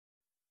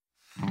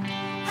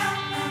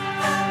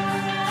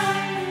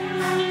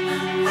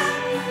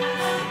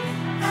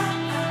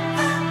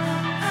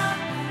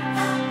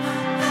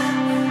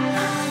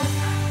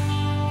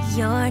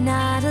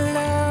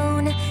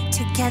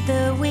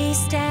Together we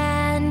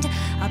stand,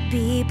 I'll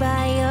be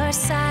by your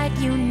side,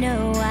 you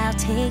know I'll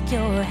take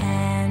your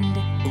hand.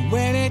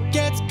 When it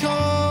gets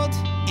cold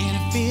and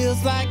it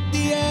feels like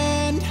the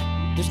end,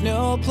 there's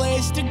no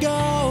place to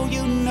go,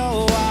 you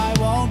know I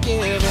won't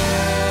give in.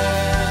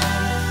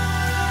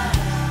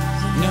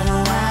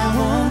 No, I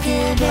won't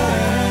give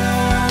in.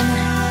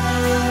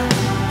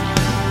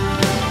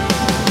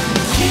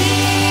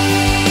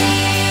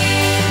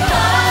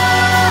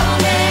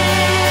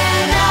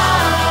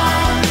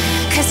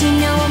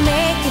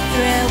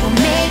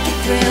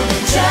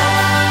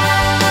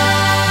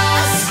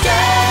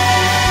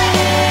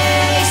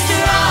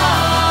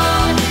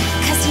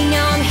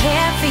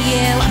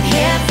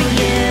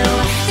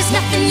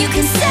 You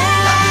can say,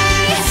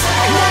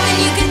 nothing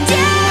you can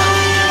do.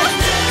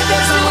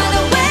 There's no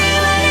other way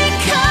when it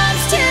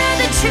comes to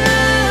the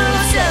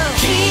truth. So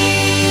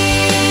keep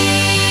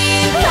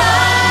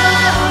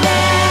holding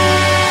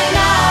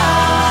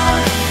on,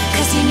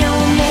 'cause you know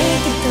we'll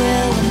make it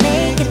through, we'll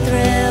make it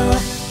through.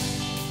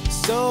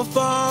 So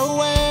far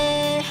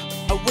away,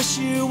 I wish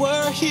you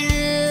were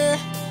here.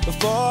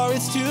 Before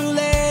it's too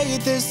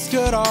late, this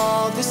could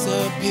all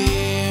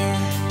disappear.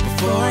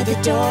 Before the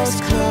doors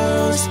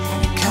close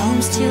and it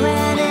comes to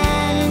an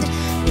end,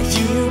 with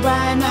you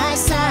by my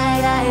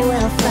side I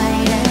will fight.